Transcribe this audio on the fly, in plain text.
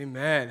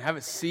Amen. Have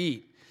a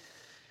seat.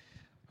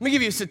 Let me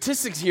give you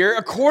statistics here.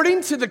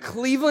 According to the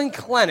Cleveland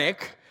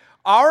Clinic,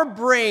 our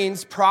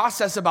brains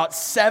process about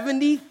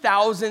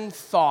 70,000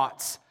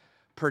 thoughts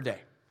per day.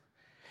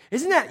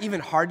 Isn't that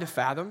even hard to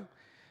fathom?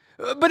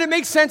 But it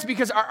makes sense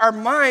because our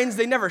minds,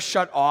 they never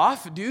shut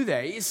off, do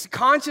they? It's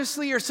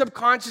consciously or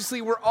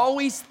subconsciously, we're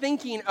always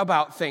thinking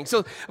about things.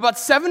 So about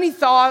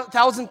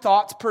 70,000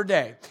 thoughts per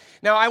day.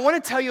 Now, I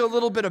want to tell you a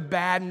little bit of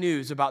bad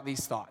news about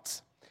these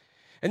thoughts.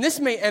 And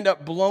this may end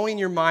up blowing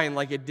your mind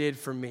like it did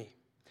for me.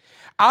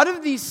 Out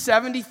of these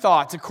 70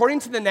 thoughts, according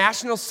to the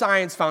National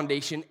Science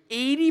Foundation,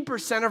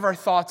 80% of our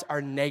thoughts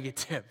are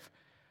negative.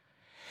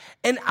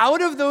 And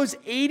out of those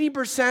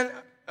 80%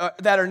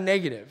 that are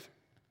negative,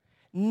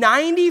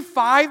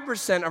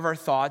 95% of our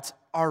thoughts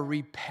are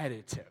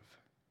repetitive.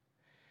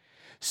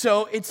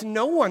 So it's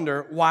no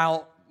wonder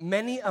while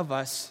many of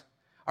us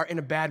are in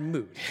a bad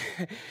mood.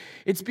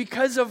 It's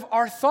because of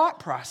our thought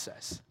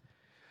process.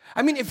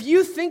 I mean, if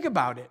you think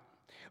about it,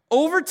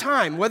 over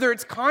time, whether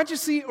it's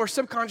consciously or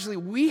subconsciously,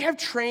 we have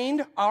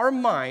trained our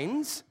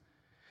minds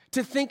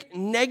to think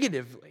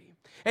negatively.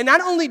 And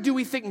not only do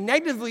we think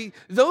negatively,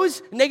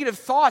 those negative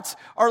thoughts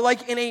are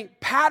like in a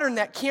pattern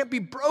that can't be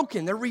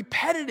broken. They're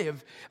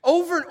repetitive.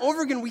 Over and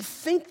over again, we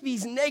think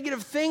these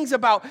negative things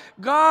about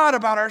God,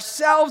 about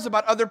ourselves,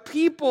 about other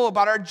people,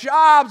 about our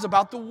jobs,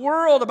 about the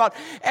world, about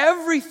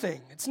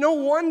everything. It's no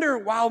wonder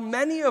why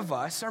many of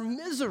us are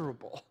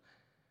miserable.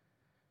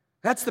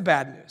 That's the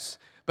bad news.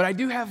 But I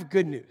do have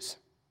good news.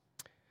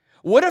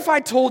 What if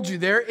I told you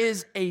there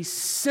is a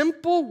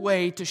simple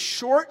way to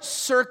short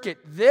circuit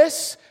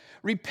this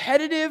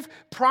repetitive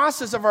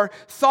process of our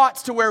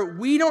thoughts to where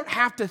we don't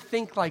have to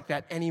think like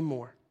that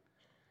anymore?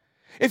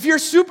 If you're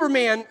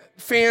Superman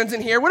fans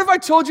in here, what if I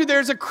told you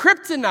there's a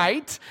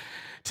kryptonite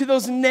to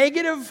those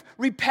negative,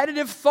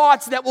 repetitive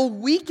thoughts that will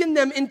weaken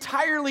them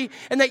entirely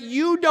and that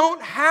you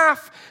don't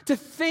have to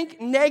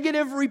think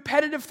negative,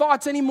 repetitive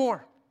thoughts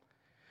anymore?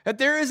 That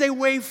there is a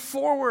way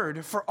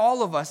forward for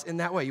all of us in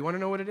that way. You want to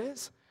know what it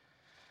is?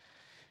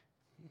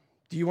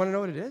 Do you want to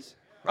know what it is?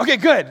 Okay,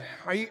 good.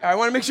 I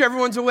want to make sure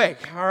everyone's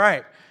awake. All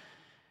right.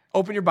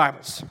 Open your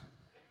Bibles.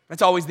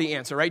 That's always the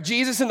answer, right?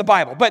 Jesus in the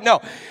Bible. But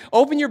no,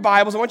 open your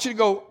Bibles. I want you to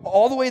go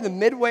all the way to the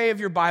midway of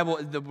your Bible,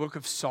 the book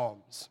of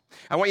Psalms.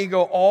 I want you to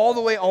go all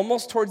the way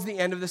almost towards the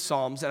end of the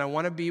Psalms, and I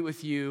want to be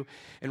with you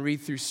and read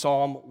through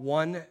Psalm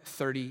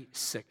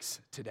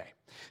 136 today.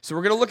 So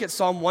we're going to look at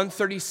Psalm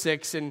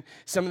 136 and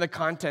some of the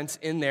contents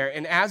in there.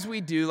 And as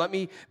we do, let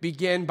me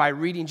begin by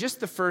reading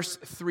just the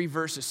first 3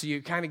 verses so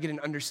you kind of get an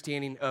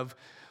understanding of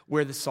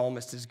where the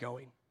psalmist is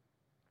going.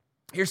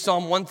 Here's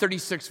Psalm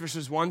 136,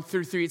 verses 1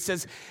 through 3. It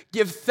says,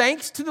 "Give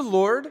thanks to the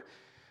Lord,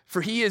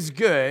 for he is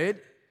good.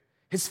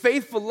 His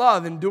faithful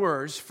love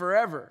endures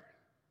forever.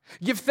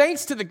 Give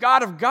thanks to the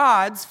God of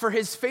gods, for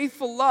his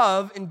faithful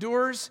love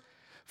endures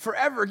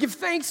forever. Give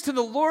thanks to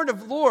the Lord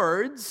of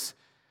lords,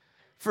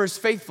 for his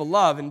faithful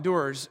love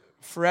endures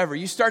forever."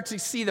 You start to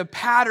see the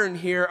pattern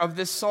here of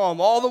this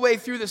psalm. All the way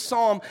through the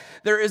psalm,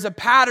 there is a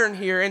pattern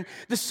here. And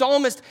the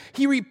psalmist,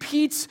 he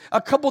repeats a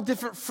couple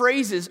different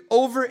phrases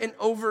over and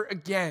over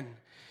again.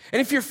 And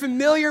if you're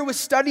familiar with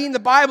studying the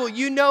Bible,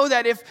 you know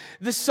that if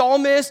the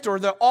psalmist or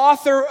the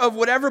author of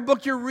whatever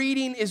book you're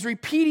reading is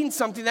repeating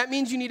something, that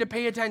means you need to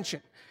pay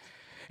attention.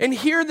 And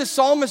here the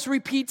psalmist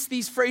repeats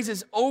these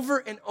phrases over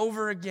and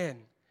over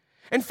again.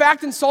 In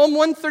fact, in Psalm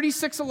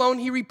 136 alone,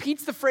 he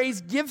repeats the phrase,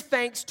 "give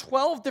thanks,"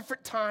 12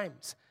 different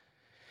times.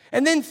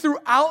 And then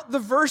throughout the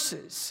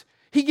verses,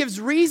 he gives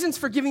reasons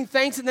for giving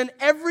thanks, and then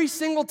every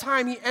single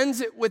time he ends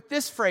it with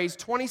this phrase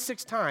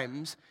 26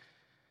 times,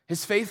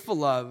 "his faithful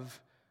love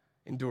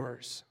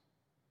endures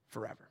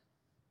forever."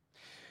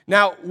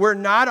 Now, we're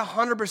not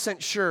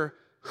 100% sure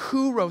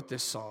who wrote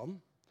this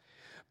psalm,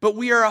 but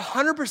we are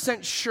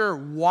 100% sure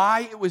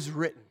why it was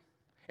written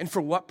and for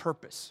what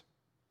purpose.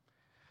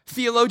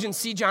 Theologian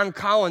C. John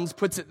Collins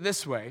puts it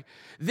this way: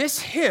 this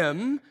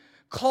hymn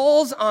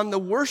calls on the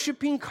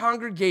worshiping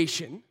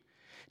congregation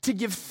to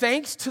give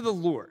thanks to the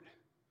Lord,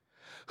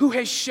 who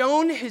has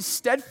shown his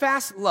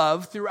steadfast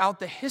love throughout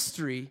the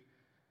history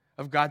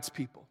of God's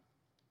people.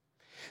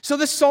 So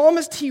the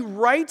psalmist, he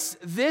writes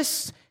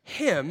this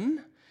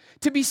hymn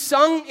to be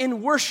sung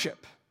in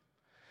worship.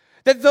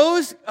 That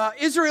those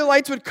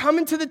Israelites would come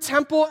into the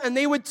temple and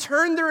they would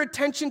turn their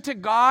attention to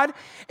God,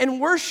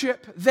 and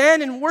worship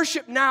then and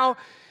worship now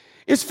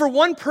is for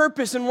one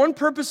purpose and one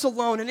purpose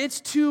alone, and it's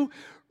to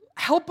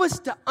help us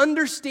to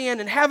understand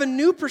and have a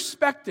new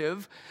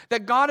perspective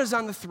that God is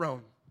on the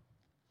throne.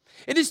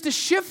 It is to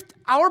shift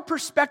our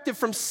perspective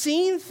from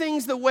seeing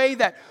things the way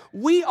that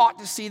we ought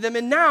to see them,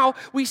 and now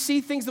we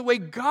see things the way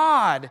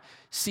God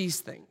sees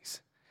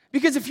things.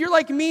 Because if you're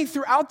like me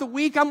throughout the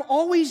week, I'm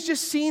always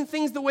just seeing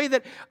things the way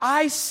that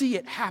I see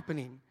it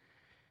happening.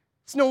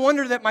 It's no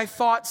wonder that my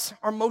thoughts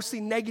are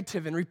mostly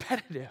negative and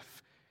repetitive.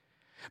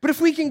 But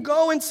if we can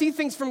go and see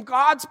things from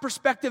God's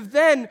perspective,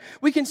 then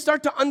we can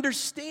start to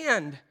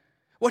understand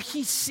what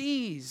he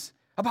sees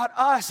about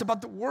us,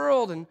 about the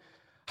world, and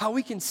how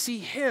we can see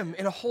him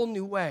in a whole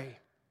new way.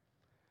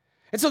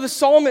 And so the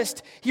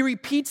psalmist, he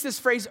repeats this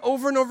phrase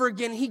over and over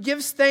again. He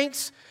gives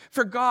thanks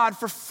for God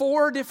for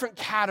 4 different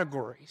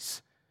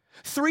categories.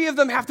 3 of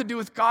them have to do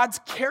with God's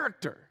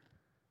character,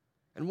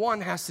 and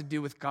 1 has to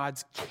do with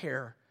God's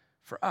care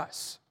for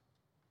us.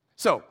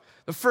 So,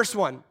 the first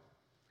one,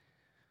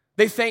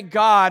 they thank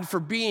God for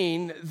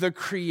being the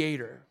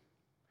creator.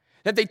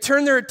 That they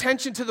turn their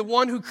attention to the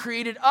one who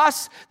created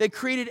us, that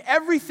created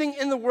everything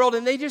in the world,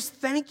 and they just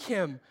thank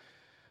him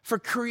for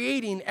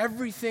creating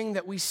everything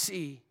that we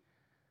see.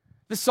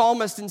 The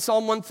psalmist in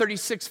Psalm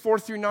 136,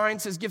 4-9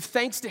 says, "Give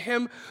thanks to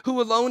him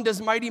who alone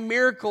does mighty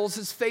miracles.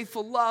 His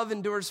faithful love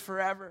endures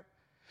forever.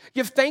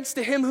 Give thanks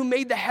to him who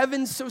made the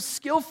heavens so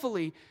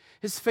skillfully.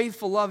 His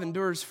faithful love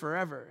endures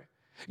forever.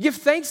 Give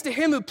thanks to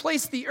him who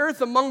placed the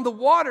earth among the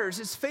waters.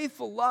 His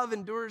faithful love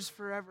endures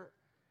forever.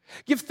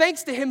 Give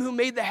thanks to him who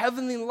made the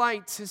heavenly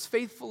lights. His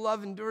faithful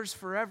love endures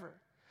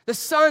forever. The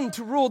sun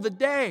to rule the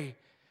day.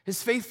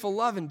 His faithful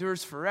love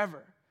endures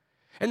forever.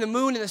 And the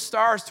moon and the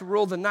stars to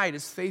rule the night.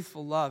 His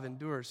faithful love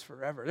endures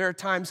forever." There are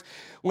times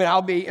when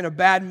I'll be in a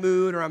bad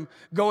mood or I'm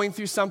going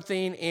through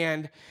something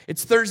and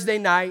it's Thursday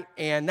night,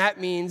 and that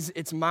means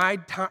it's my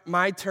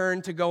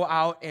turn to go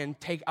out and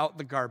take out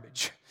the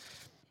garbage.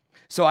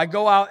 So I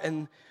go out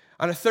and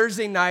on a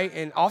Thursday night,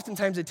 and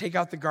oftentimes I take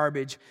out the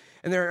garbage,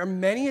 and there are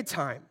many a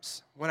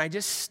times when I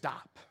just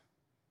stop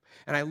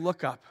and I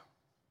look up,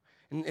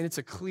 and it's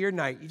a clear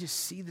night. You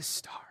just see the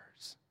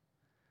stars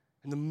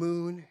and the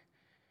moon,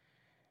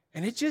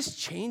 and it just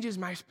changes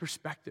my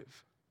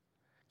perspective.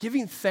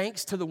 Giving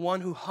thanks to the one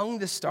who hung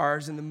the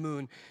stars and the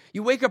moon.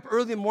 You wake up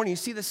early in the morning, you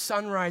see the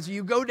sunrise, or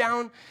you go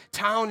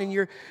downtown and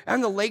you're on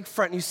the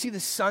lakefront and you see the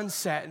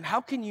sunset, and how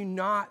can you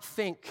not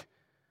think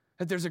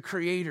that there's a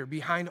creator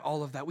behind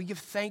all of that? We give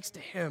thanks to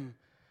him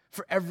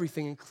for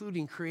everything,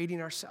 including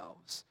creating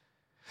ourselves.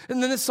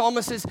 And then the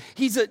psalmist says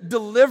he's a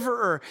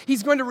deliverer.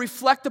 He's going to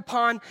reflect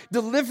upon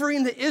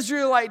delivering the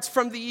Israelites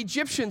from the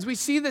Egyptians. We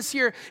see this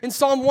here in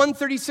Psalm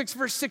 136,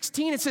 verse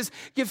 16. It says,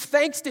 "Give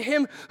thanks to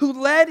him who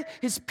led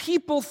his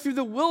people through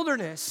the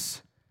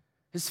wilderness.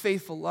 His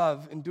faithful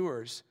love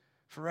endures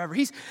forever."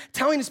 He's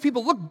telling his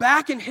people, look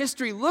back in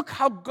history. Look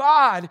how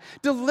God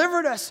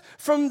delivered us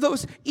from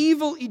those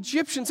evil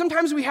Egyptians.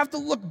 Sometimes we have to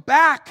look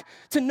back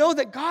to know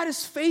that God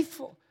is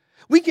faithful.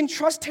 We can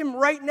trust him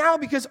right now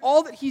because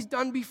all that he's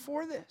done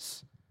before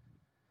this.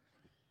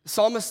 The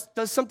psalmist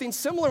does something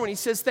similar when he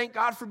says, thank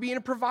God for being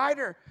a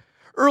provider.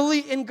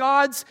 Early in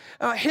God's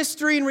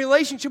history and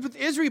relationship with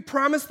Israel, he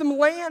promised them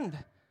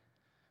land.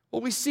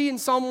 Well, we see in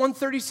Psalm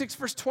 136,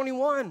 verse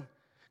 21,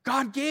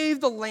 God gave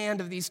the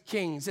land of these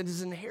kings and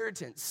his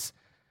inheritance.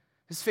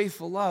 His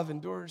faithful love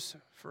endures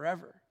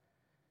forever.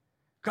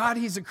 God,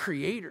 he's a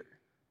creator.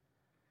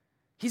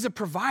 He's a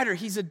provider.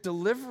 He's a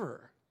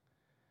deliverer.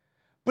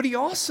 But he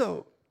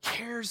also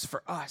cares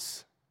for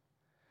us.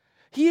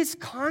 He is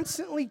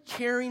constantly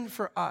caring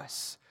for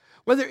us,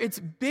 whether it's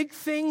big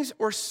things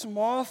or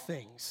small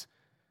things.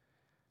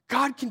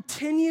 God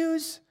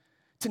continues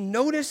to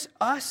notice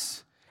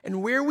us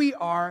and where we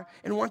are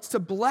and wants to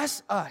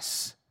bless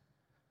us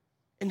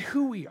and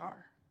who we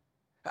are.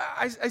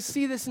 I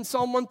see this in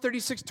Psalm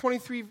 136,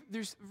 23,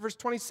 verse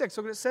 26.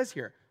 Look what it says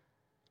here.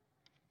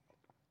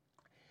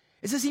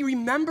 It says, he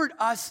remembered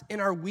us in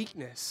our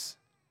weakness.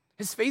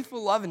 His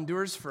faithful love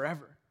endures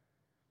forever.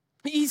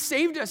 He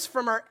saved us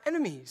from our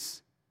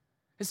enemies.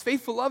 His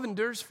faithful love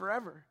endures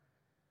forever.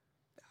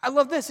 I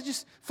love this. It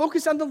just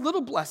focus on the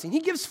little blessing. He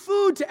gives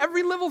food to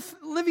every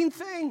living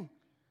thing.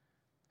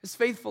 His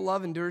faithful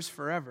love endures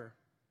forever.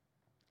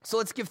 So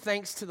let's give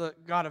thanks to the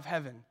God of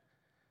heaven,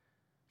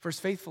 for his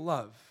faithful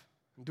love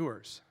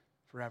endures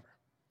forever.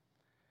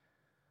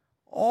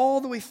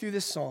 All the way through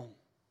this psalm,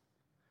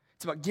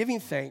 it's about giving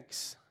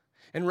thanks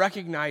and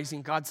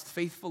recognizing God's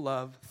faithful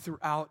love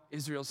throughout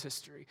Israel's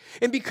history.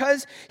 And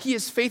because he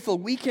is faithful,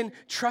 we can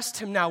trust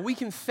him now. We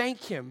can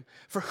thank him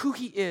for who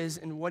he is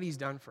and what he's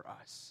done for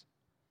us.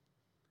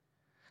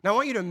 Now, I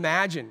want you to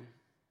imagine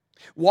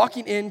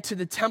walking into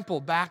the temple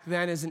back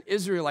then as an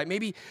Israelite.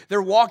 Maybe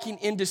they're walking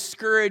in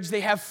discouraged,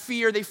 they have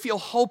fear, they feel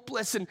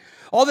hopeless, and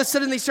all of a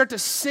sudden they start to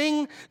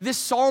sing this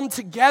psalm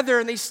together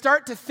and they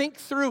start to think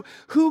through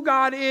who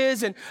God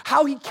is and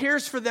how he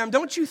cares for them.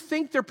 Don't you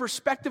think their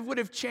perspective would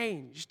have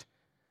changed?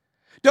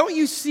 Don't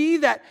you see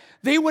that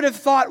they would have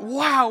thought,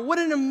 wow, what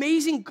an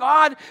amazing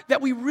God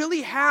that we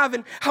really have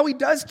and how he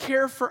does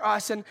care for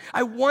us. And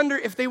I wonder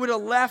if they would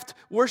have left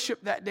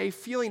worship that day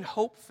feeling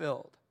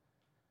hope-filled,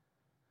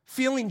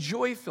 feeling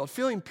joy-filled,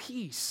 feeling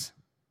peace.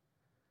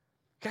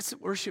 Guess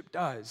what worship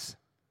does?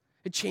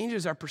 It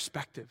changes our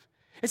perspective.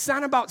 It's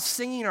not about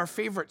singing our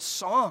favorite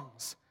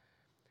songs.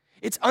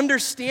 It's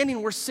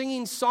understanding we're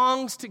singing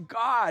songs to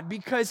God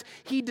because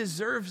he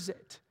deserves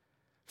it.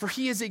 For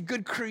he is a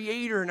good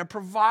creator and a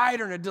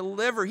provider and a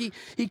deliverer.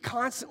 He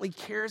constantly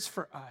cares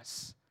for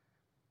us.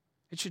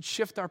 It should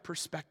shift our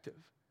perspective.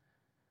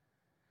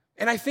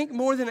 And I think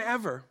more than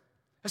ever,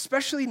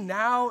 especially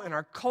now in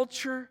our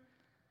culture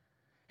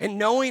and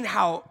knowing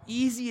how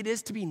easy it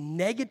is to be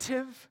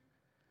negative,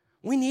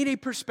 we need a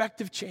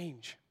perspective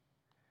change.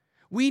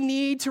 We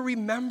need to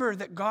remember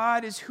that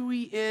God is who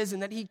he is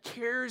and that he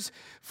cares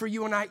for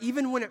you and I,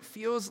 even when it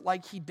feels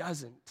like he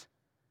doesn't.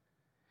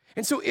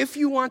 And so if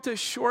you want to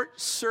short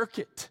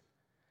circuit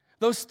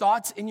those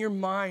thoughts in your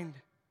mind,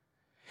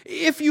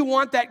 if you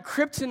want that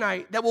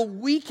kryptonite that will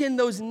weaken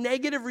those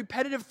negative,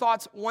 repetitive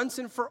thoughts once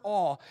and for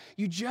all,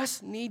 you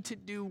just need to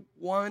do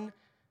one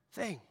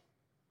thing.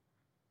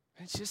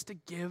 And it's just to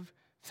give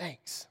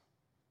thanks.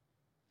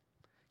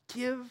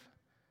 Give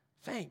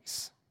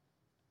thanks.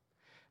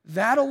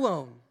 That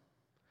alone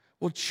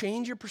will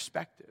change your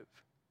perspective.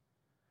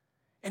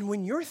 And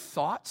when your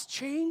thoughts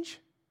change,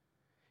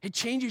 it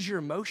changes your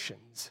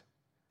emotions.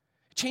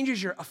 It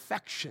changes your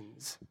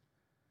affections.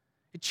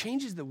 It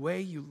changes the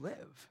way you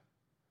live.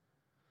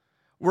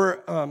 We're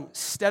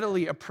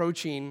steadily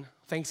approaching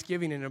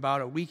Thanksgiving in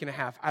about a week and a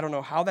half. I don't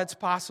know how that's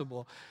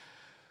possible,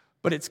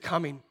 but it's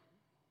coming.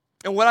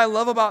 And what I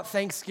love about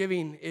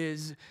Thanksgiving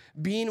is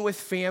being with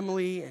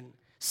family and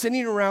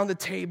sitting around the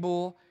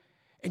table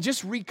and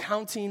just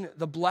recounting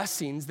the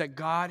blessings that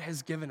God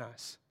has given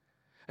us.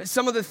 And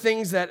some of the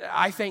things that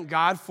I thank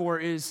God for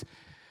is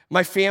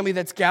my family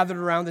that's gathered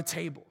around the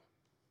table.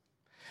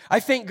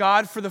 I thank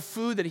God for the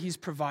food that he's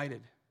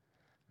provided.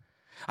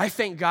 I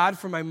thank God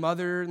for my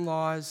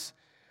mother-in-law's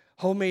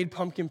homemade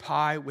pumpkin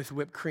pie with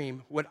whipped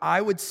cream. What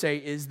I would say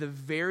is the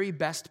very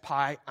best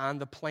pie on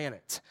the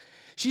planet.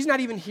 She's not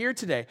even here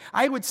today.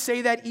 I would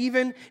say that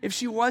even if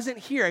she wasn't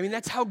here. I mean,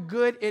 that's how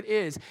good it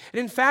is. And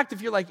in fact,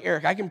 if you're like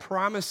Eric, I can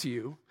promise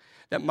you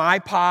that my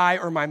pie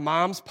or my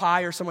mom's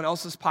pie or someone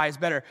else's pie is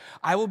better.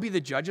 I will be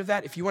the judge of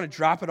that. If you want to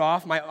drop it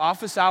off, my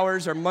office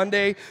hours are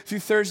Monday through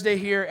Thursday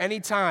here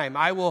anytime.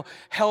 I will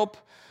help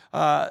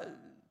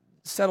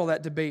settle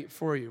that debate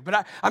for you.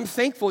 But I'm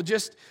thankful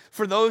just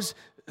for those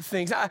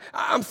things.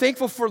 I'm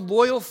thankful for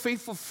loyal,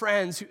 faithful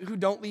friends who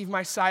don't leave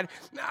my side.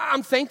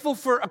 I'm thankful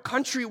for a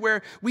country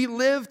where we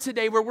live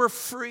today, where we're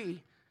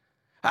free.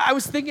 I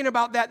was thinking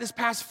about that this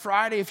past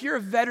Friday. If you're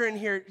a veteran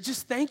here,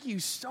 just thank you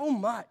so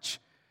much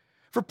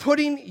for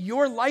putting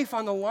your life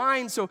on the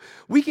line so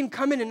we can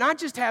come in and not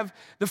just have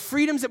the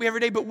freedoms that we have every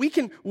day, but we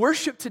can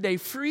worship today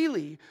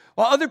freely,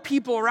 while other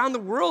people around the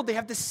world, they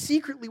have to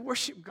secretly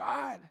worship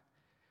God.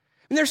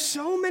 And there's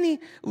so many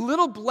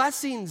little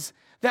blessings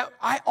that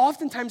I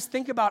oftentimes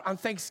think about on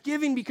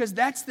Thanksgiving, because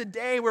that's the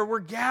day where we're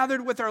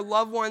gathered with our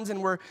loved ones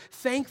and we're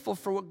thankful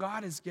for what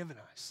God has given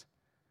us.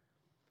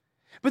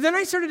 But then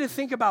I started to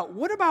think about,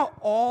 what about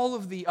all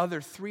of the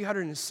other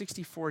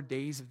 364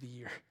 days of the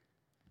year?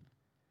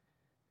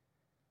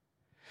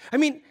 I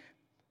mean,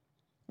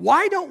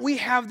 why don't we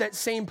have that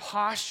same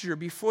posture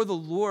before the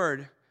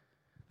Lord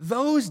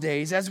those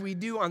days as we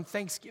do on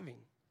Thanksgiving?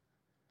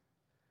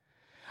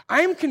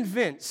 I am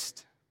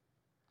convinced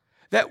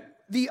that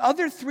the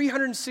other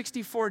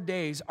 364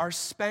 days are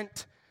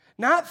spent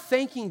not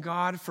thanking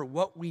God for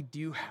what we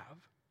do have,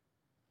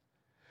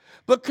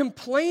 but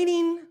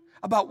complaining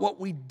about what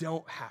we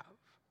don't have,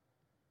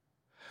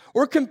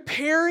 or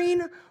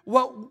comparing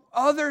what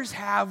others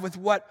have with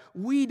what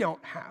we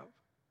don't have,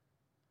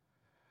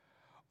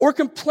 or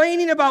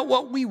complaining about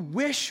what we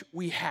wish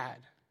we had,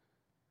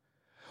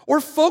 or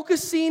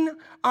focusing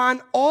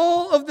on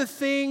all of the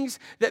things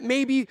that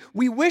maybe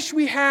we wish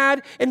we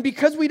had, and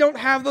because we don't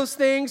have those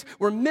things,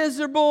 we're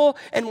miserable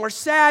and we're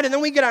sad, and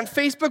then we get on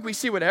Facebook, we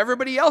see what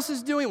everybody else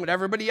is doing, what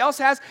everybody else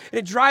has, and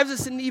it drives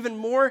us into even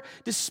more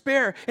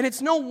despair. And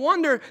it's no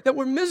wonder that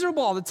we're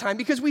miserable all the time,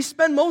 because we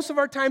spend most of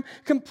our time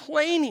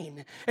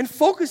complaining and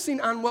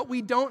focusing on what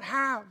we don't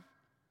have.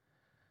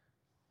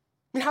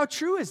 I mean, how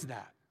true is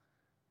that?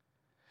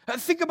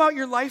 Think about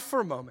your life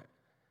for a moment.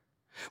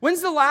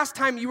 When's the last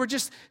time you were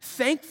just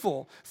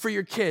thankful for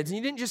your kids and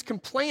you didn't just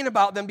complain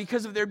about them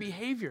because of their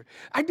behavior?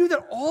 I do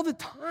that all the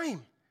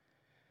time.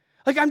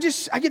 Like I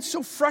get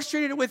so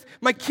frustrated with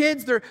my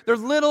kids. They're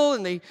little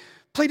and they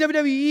play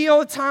WWE all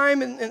the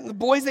time, and the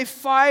boys, they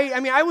fight. I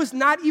mean, I was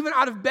not even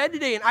out of bed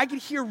today, and I could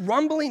hear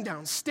rumbling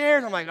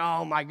downstairs. I'm like,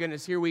 oh my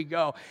goodness, here we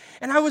go.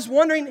 And I was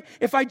wondering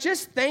if I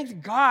just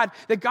thanked God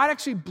that God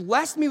actually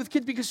blessed me with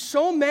kids, because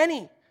so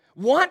many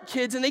want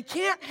kids and they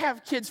can't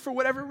have kids for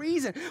whatever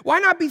reason. Why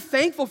not be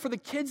thankful for the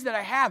kids that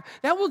I have?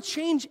 That will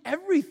change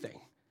everything.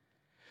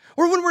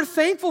 Or when we're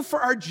thankful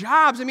for our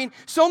jobs. I mean,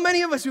 so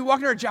many of us, we walk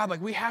into our job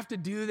like, we have to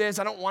do this.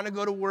 I don't want to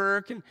go to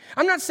work. And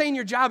I'm not saying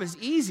your job is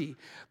easy,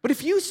 but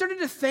if you started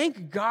to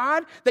thank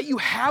God that you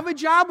have a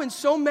job when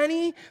so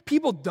many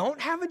people don't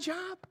have a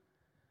job,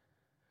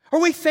 or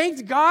we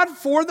thanked God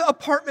for the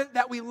apartment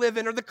that we live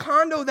in, or the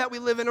condo that we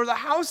live in, or the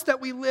house that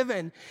we live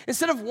in,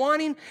 instead of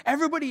wanting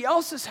everybody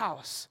else's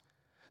house.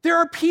 There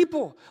are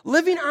people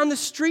living on the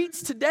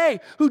streets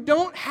today who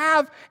don't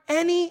have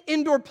any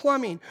indoor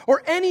plumbing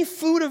or any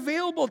food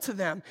available to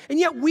them. And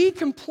yet we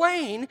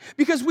complain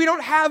because we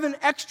don't have an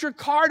extra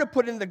car to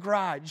put in the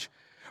garage,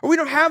 or we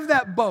don't have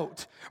that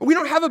boat, or we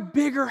don't have a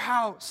bigger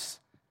house.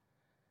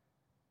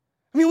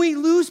 I mean, we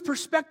lose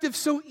perspective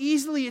so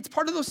easily. It's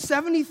part of those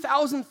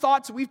 70,000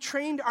 thoughts that we've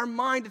trained our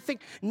mind to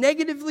think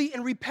negatively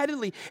and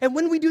repetitively. And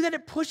when we do that,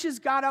 it pushes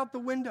God out the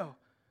window.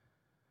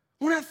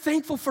 We're not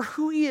thankful for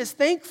who He is,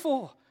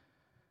 thankful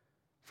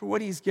for what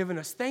he's given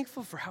us,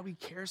 thankful for how he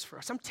cares for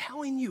us. I'm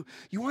telling you,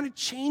 you want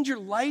to change your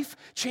life,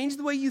 change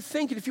the way you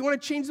think. And if you want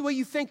to change the way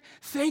you think,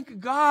 thank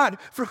God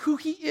for who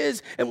he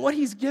is and what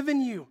he's given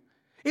you.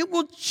 It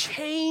will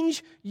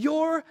change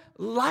your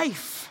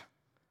life.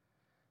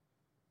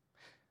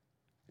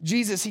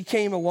 Jesus, he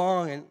came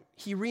along and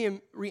he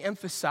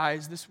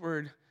re-emphasized this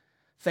word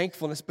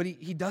thankfulness, but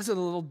he does it a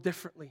little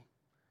differently.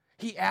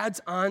 He adds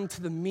on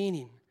to the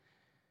meaning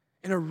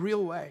in a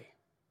real way.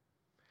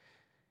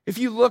 If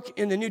you look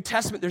in the New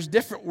Testament, there's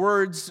different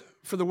words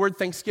for the word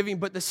thanksgiving,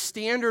 but the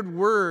standard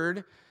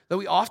word that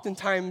we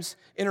oftentimes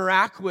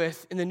interact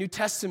with in the New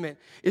Testament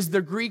is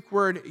the Greek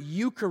word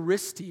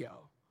Eucharistio.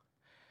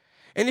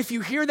 And if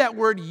you hear that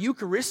word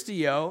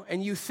Eucharistio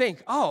and you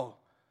think, oh,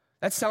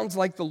 that sounds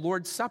like the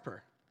Lord's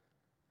Supper,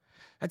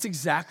 that's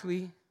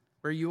exactly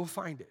where you will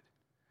find it.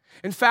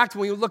 In fact,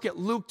 when you look at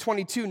Luke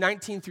 22,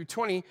 19 through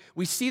 20,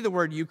 we see the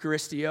word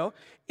Eucharistio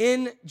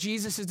in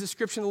Jesus'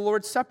 description of the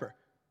Lord's Supper.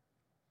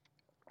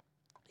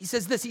 He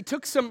says this, he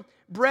took some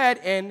bread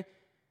and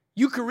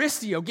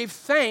Eucharistio, gave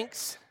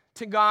thanks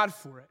to God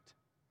for it.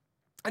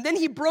 And then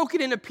he broke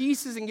it into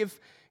pieces and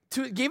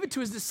gave it to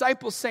his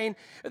disciples, saying,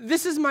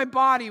 this is my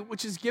body,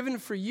 which is given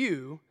for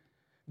you.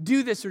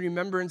 Do this in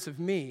remembrance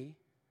of me.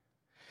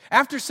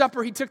 After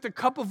supper, he took the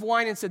cup of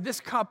wine and said, this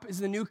cup is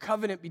the new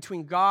covenant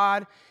between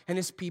God and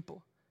his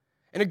people,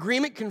 an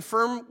agreement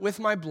confirmed with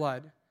my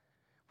blood,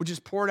 which is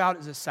poured out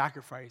as a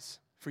sacrifice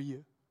for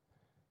you.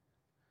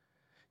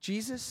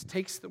 Jesus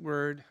takes the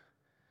word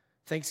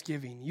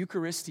thanksgiving,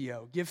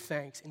 Eucharistio, give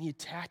thanks, and he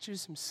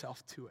attaches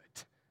himself to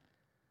it.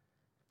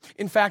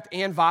 In fact,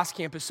 Ann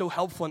Voskamp is so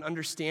helpful in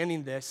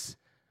understanding this.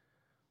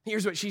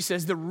 Here's what she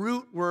says. The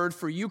root word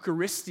for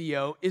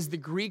Eucharistio is the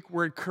Greek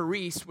word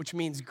charis, which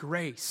means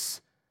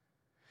grace.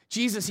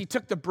 Jesus, he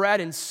took the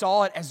bread and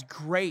saw it as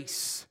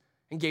grace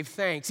and gave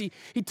thanks.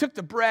 He took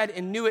the bread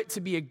and knew it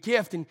to be a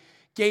gift and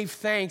gave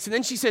thanks. And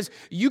then she says,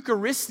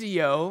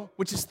 Eucharistio,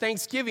 which is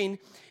thanksgiving,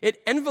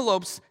 it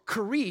envelopes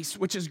charis,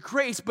 which is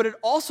grace, but it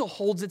also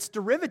holds its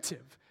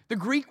derivative, the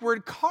Greek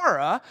word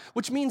chara,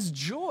 which means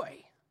joy.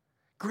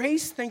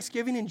 Grace,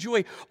 thanksgiving, and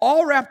joy,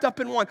 all wrapped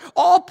up in one,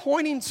 all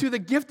pointing to the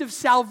gift of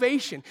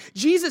salvation.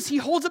 Jesus, he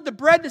holds up the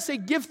bread to say,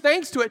 give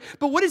thanks to it.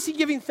 But what is he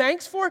giving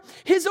thanks for?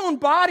 His own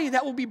body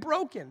that will be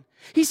broken.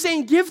 He's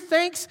saying, give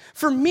thanks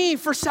for me,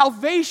 for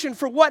salvation,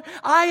 for what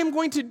I am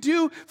going to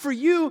do for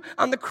you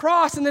on the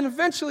cross and then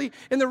eventually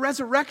in the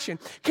resurrection.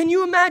 Can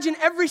you imagine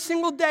every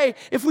single day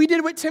if we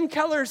did what Tim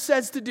Keller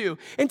says to do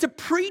and to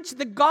preach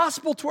the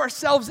gospel to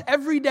ourselves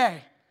every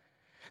day?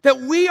 That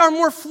we are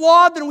more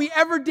flawed than we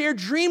ever dared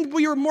dreamed.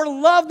 We are more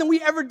loved than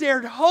we ever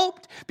dared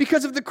hoped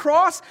because of the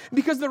cross,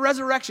 because of the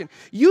resurrection.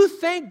 You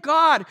thank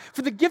God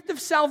for the gift of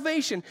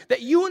salvation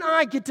that you and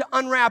I get to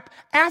unwrap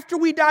after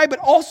we die, but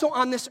also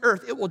on this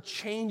earth. It will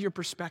change your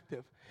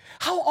perspective.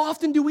 How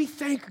often do we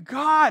thank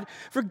God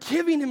for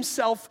giving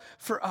himself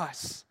for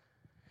us?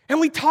 And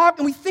we talk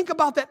and we think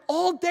about that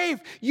all day.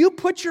 If you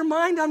put your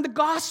mind on the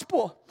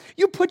gospel,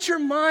 you put your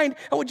mind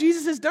on what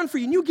Jesus has done for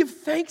you, and you give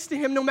thanks to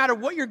him no matter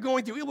what you're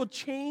going through, it will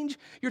change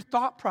your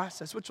thought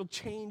process, which will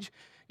change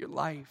your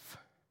life.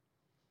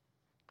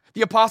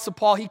 The Apostle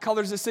Paul, he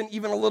colors this in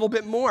even a little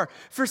bit more.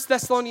 1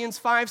 Thessalonians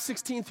 5,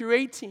 16 through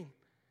 18.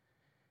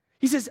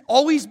 He says,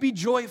 always be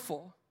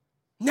joyful.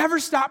 Never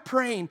stop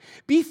praying.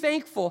 Be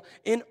thankful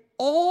in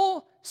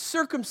all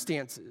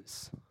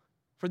circumstances,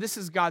 for this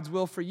is God's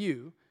will for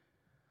you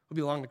who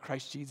belong to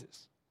Christ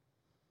Jesus.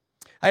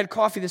 I had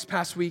coffee this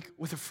past week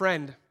with a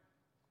friend,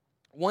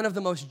 one of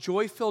the most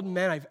joy-filled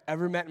men I've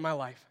ever met in my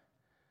life.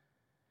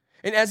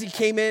 And as he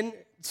came in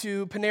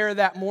to Panera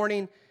that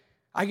morning,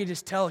 I could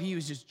just tell he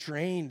was just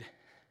drained.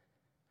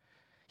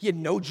 He had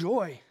no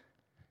joy.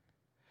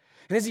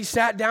 And as he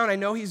sat down, I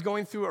know he's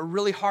going through a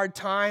really hard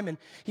time, and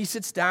he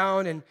sits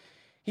down and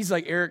he's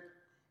like, Eric,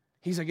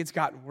 he's like, it's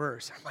gotten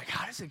worse. I'm like,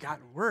 how has it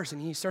gotten worse?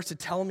 And he starts to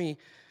tell me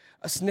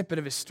a snippet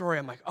of his story.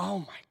 I'm like, oh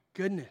my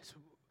goodness,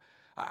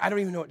 I don't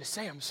even know what to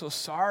say. I'm so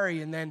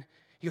sorry. And then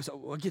he goes, oh,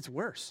 well, it gets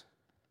worse.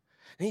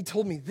 And he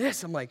told me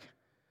this. I'm like,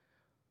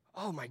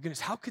 oh my goodness,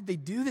 how could they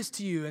do this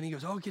to you? And he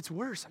goes, oh, it gets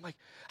worse. I'm like,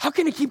 how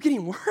can it keep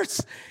getting worse?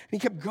 And he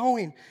kept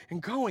going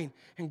and going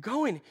and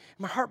going. And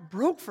my heart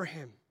broke for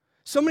him.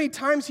 So many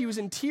times he was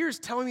in tears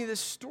telling me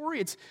this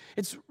story.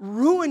 It's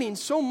ruining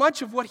so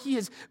much of what he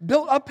has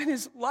built up in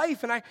his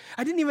life. And I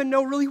didn't even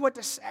know really what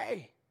to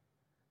say.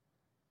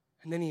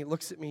 And then he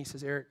looks at me, he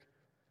says, Eric,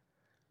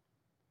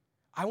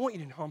 I want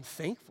you to know I'm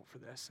thankful for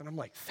this. And I'm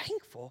like,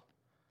 thankful?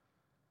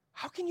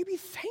 How can you be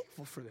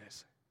thankful for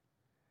this?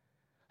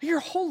 Your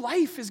whole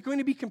life is going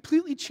to be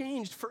completely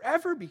changed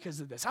forever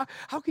because of this.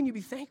 How can you be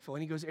thankful?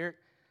 And he goes, Eric,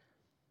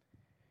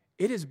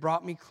 it has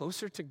brought me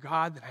closer to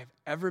God than I've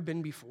ever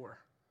been before.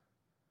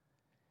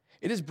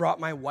 It has brought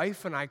my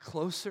wife and I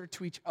closer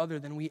to each other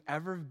than we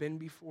ever have been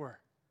before.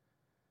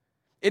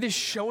 It is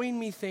showing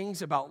me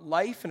things about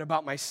life and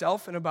about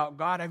myself and about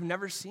God I've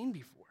never seen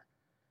before.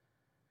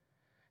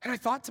 And I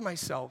thought to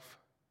myself,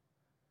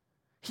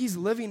 he's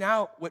living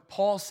out what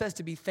Paul says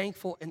to be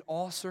thankful in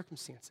all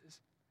circumstances.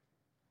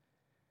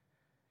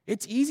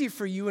 It's easy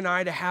for you and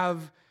I to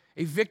have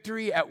a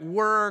victory at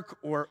work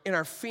or in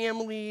our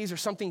families or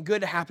something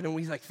good to happen, and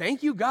we're like,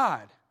 thank you,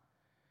 God.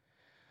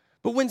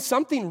 But when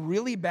something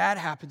really bad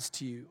happens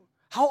to you,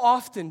 how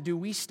often do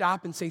we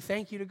stop and say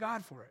thank you to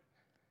God for it?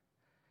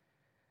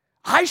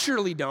 I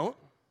surely don't.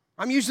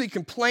 I'm usually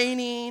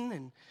complaining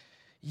and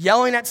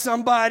yelling at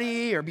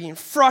somebody or being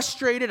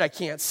frustrated. I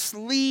can't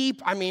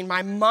sleep. I mean,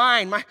 my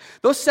mind,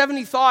 those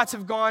 70,000 thoughts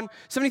have gone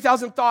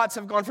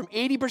from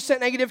 80%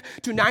 negative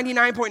to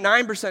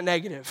 99.9%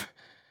 negative.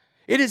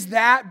 It is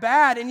that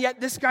bad, and yet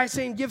this guy's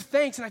saying, give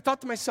thanks. And I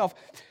thought to myself,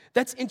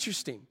 that's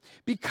interesting,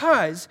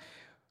 because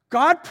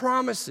God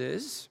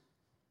promises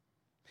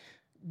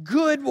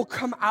good will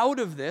come out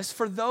of this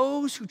for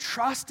those who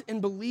trust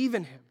and believe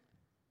in him.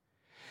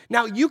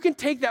 Now, you can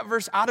take that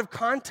verse out of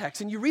context,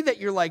 and you read that,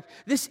 you're like,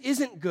 this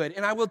isn't good.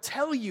 And I will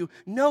tell you,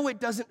 no, it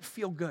doesn't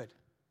feel good.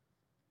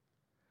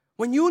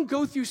 When you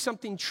go through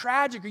something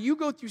tragic or you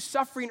go through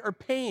suffering or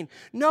pain,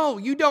 no,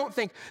 you don't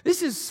think,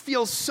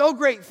 feels so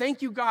great,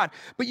 thank you, God.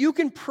 But you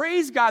can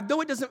praise God,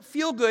 though it doesn't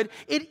feel good,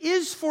 it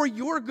is for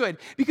your good,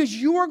 because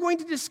you are going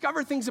to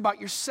discover things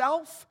about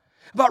yourself,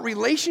 about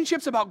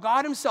relationships, about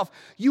God himself,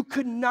 you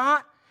could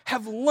not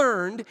have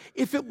learned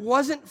if it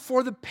wasn't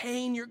for the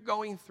pain you're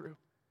going through.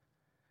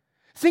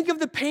 Think of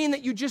the pain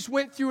that you just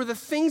went through or the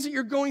things that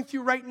you're going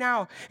through right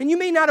now. And you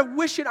may not have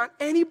wished it on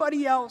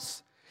anybody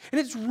else.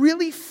 And it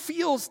really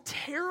feels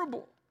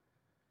terrible.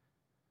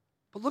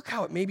 But look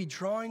how it may be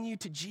drawing you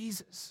to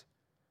Jesus,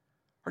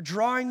 or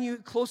drawing you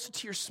closer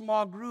to your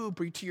small group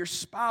or to your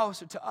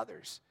spouse or to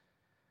others.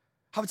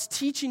 How it's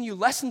teaching you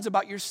lessons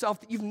about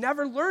yourself that you've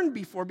never learned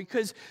before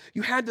because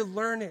you had to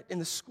learn it in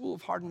the school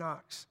of hard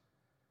knocks.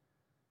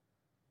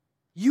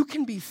 You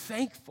can be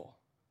thankful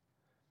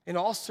in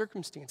all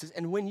circumstances.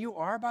 And when you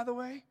are, by the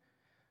way,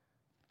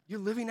 you're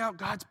living out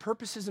God's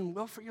purposes and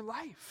will for your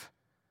life,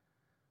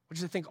 which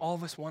is, I think, all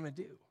of us want to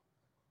do.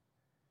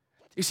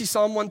 You see,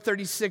 Psalm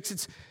 136,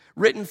 it's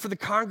written for the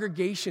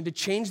congregation to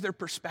change their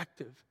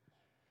perspective,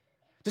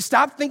 to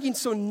stop thinking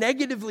so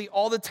negatively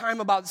all the time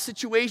about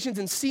situations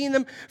and seeing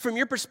them from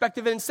your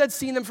perspective, and instead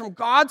seeing them from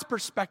God's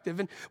perspective.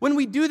 And when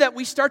we do that,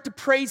 we start to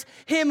praise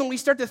him and we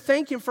start to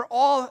thank him for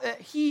all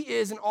that he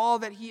is and all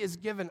that he has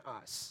given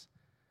us.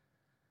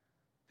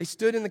 They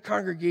stood in the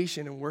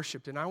congregation and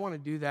worshiped, and I want to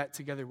do that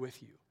together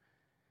with you.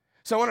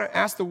 So I want to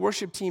ask the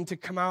worship team to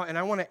come out, and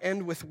I want to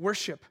end with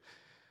worship.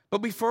 But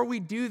before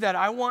we do that,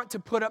 I want to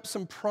put up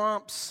some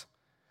prompts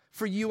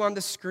for you on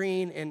the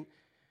screen, and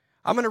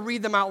I'm going to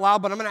read them out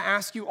loud, but I'm going to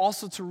ask you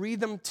also to read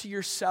them to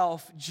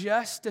yourself,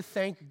 just to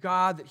thank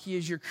God that he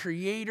is your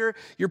creator,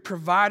 your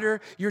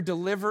provider, your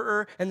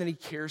deliverer, and that he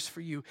cares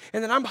for you.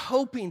 And then I'm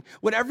hoping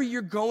whatever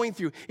you're going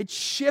through, it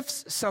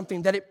shifts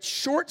something, that it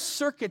short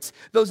circuits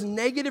those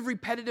negative,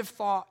 repetitive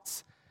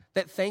thoughts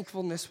that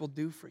thankfulness will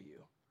do for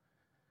you.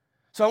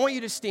 So I want you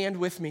to stand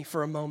with me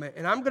for a moment,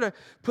 and I'm going to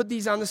put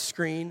these on the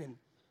screen, and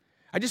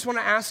I just want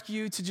to ask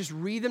you to just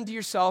read them to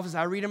yourself as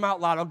I read them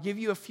out loud. I'll give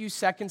you a few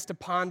seconds to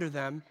ponder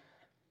them,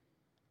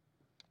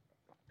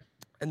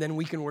 and then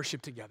we can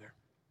worship together.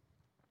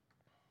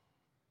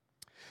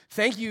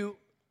 Thank you,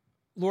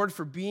 Lord,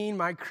 for being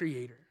my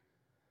creator.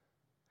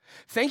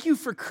 Thank you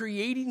for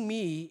creating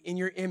me in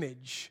your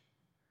image,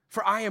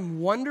 for I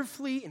am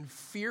wonderfully and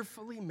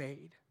fearfully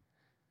made.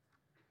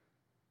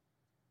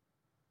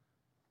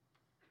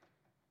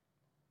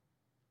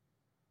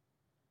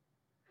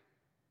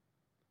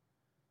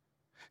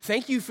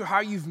 Thank you for how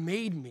you've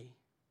made me,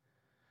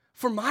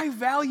 for my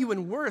value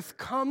and worth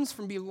comes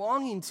from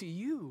belonging to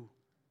you.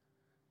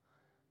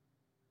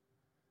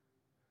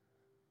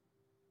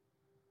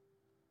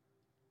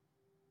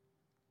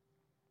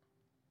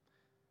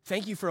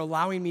 Thank you for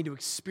allowing me to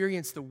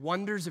experience the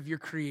wonders of your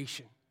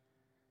creation,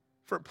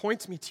 for it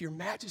points me to your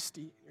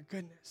majesty and your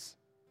goodness.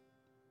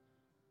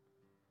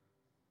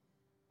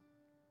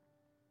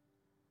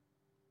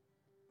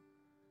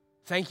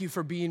 Thank you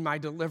for being my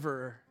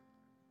deliverer.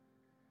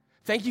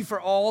 Thank you for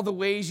all the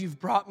ways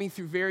you've brought me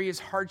through various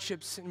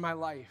hardships in my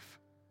life.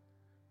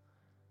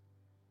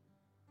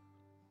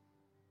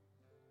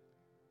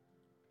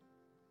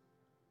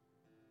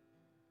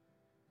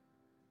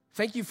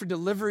 Thank you for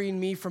delivering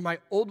me from my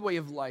old way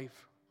of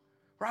life,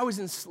 where I was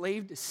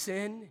enslaved to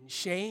sin and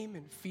shame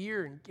and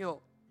fear and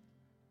guilt.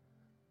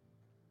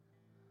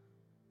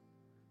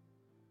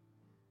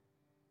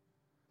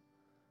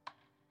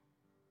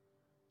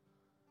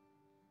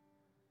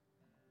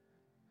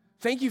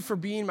 Thank you for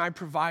being my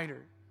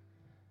provider.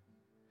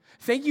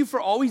 Thank you for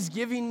always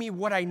giving me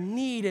what I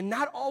need and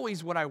not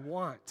always what I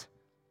want.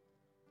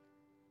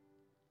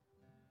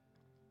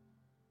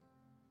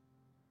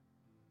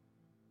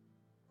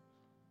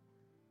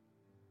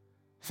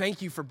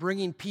 Thank you for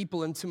bringing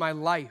people into my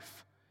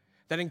life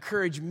that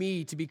encourage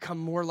me to become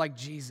more like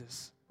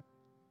Jesus.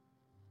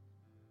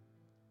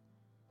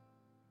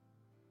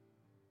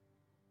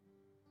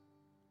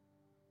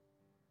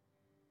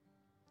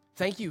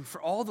 Thank you for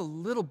all the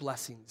little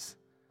blessings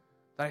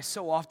that I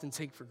so often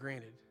take for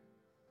granted.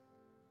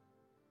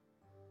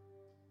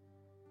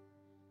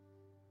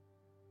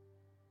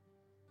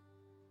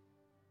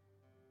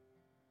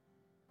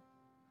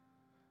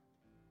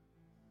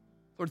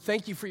 Lord,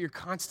 thank you for your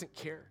constant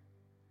care.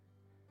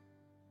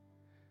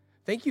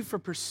 Thank you for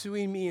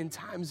pursuing me in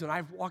times when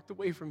I've walked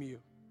away from you.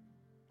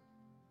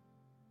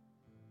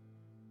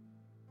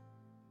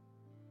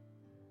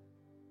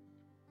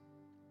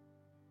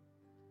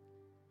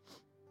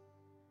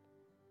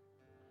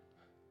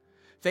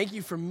 Thank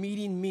you for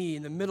meeting me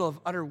in the middle of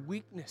utter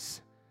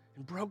weakness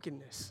and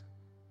brokenness.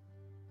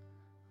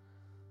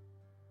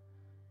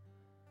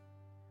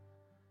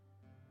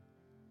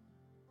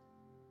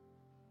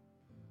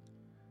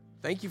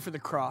 Thank you for the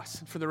cross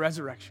and for the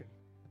resurrection.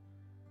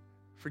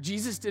 For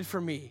Jesus did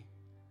for me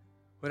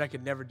what I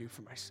could never do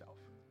for myself.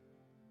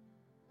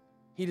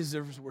 He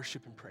deserves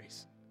worship and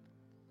praise.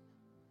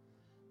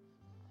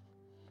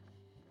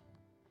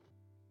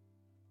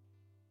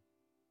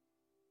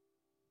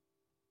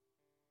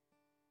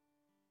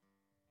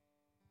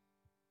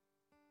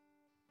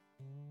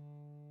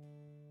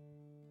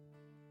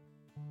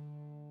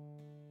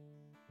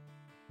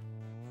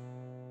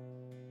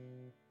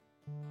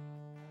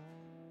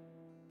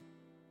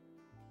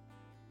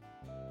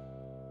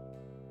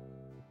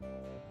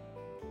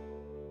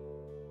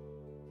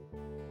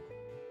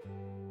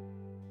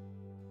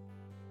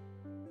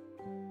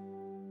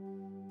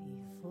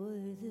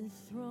 Before the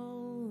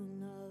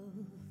throne of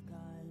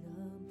God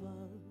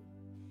above,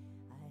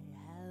 I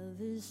have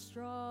a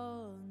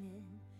strong